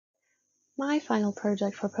My final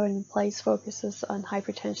project for Code In Place focuses on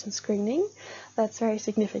hypertension screening. That's very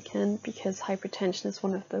significant because hypertension is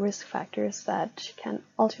one of the risk factors that can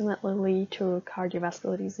ultimately lead to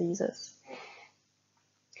cardiovascular diseases.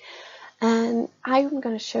 And I'm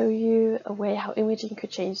going to show you a way how imaging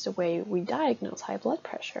could change the way we diagnose high blood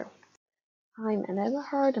pressure. I'm Anna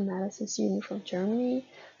Eberhard, a medicine student from Germany.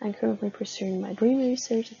 I'm currently pursuing my dream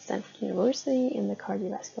research at Stanford University in the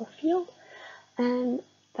cardiovascular field, and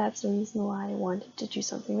that's the reason why I wanted to do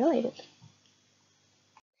something related.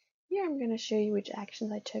 Here I'm going to show you which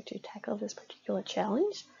actions I took to tackle this particular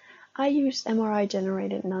challenge. I used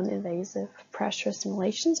MRI-generated non-invasive pressure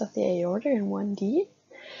simulations of the aorta in 1D.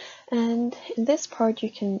 And in this part you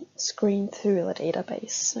can screen through the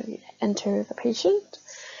database. So you enter the patient,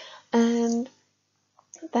 and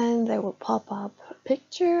then there will pop up a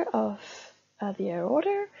picture of the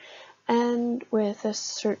aorta, and with a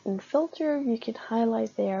certain filter you can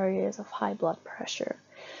highlight the areas of high blood pressure.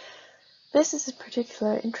 This is in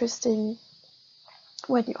particular interesting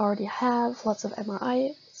when you already have lots of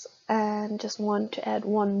MRIs and just want to add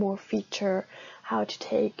one more feature, how to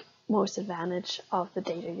take most advantage of the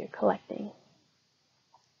data you're collecting.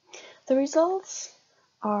 The results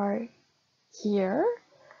are here.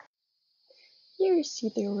 Here you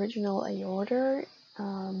see the original aorta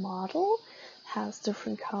model has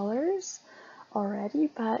different colors already,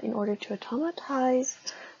 but in order to automatize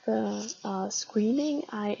the screening,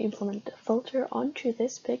 I implemented a filter onto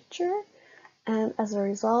this picture, and as a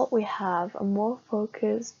result we have a more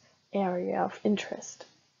focused area of interest.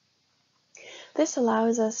 This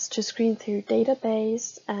allows us to screen through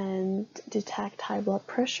database and detect high blood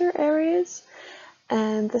pressure areas,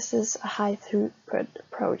 and this is a high throughput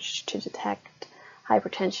approach to detect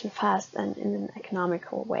hypertension fast and in an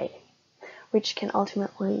economical way, which can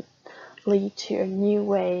ultimately lead to a new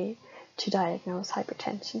way to diagnose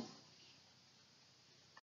hypertension.